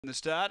in the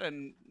start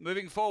and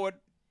moving forward.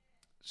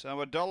 So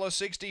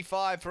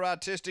 $1.65 for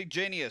Artistic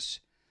Genius.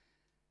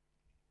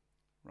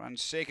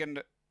 Runs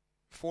second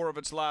 4 of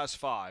its last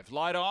 5.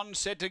 Light on,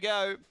 set to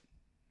go.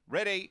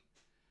 Ready.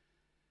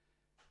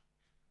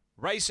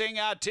 Racing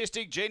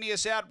Artistic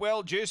Genius out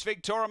well. Juice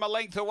Victorum a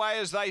length away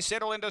as they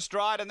settle into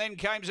stride, and then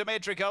came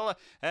Symmetrical.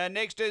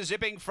 Next is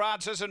Zipping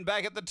Francis, and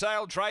back at the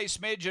tail Trey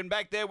Smidge, and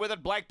back there with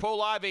it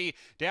Blackpool Ivy.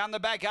 Down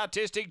the back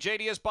Artistic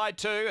Genius by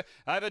 2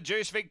 over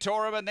Juice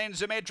Victorum, and then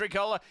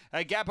Symmetrical.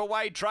 A gap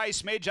away Trey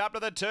Smidge up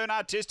to the turn.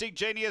 Artistic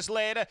Genius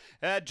led.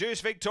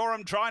 Juice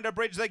Victorum trying to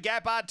bridge the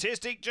gap.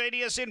 Artistic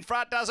Genius in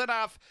front does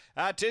enough.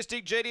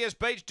 Artistic Genius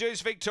beats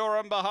Juice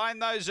Victorum.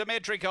 Behind those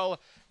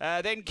Symmetrical.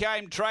 Then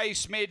came Trey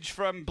Smidge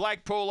from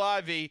Blackpool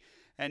Ivy,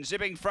 and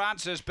Zipping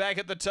Francis back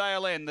at the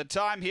tail end. The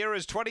time here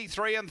is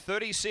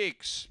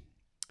 23:36.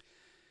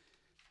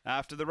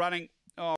 After the running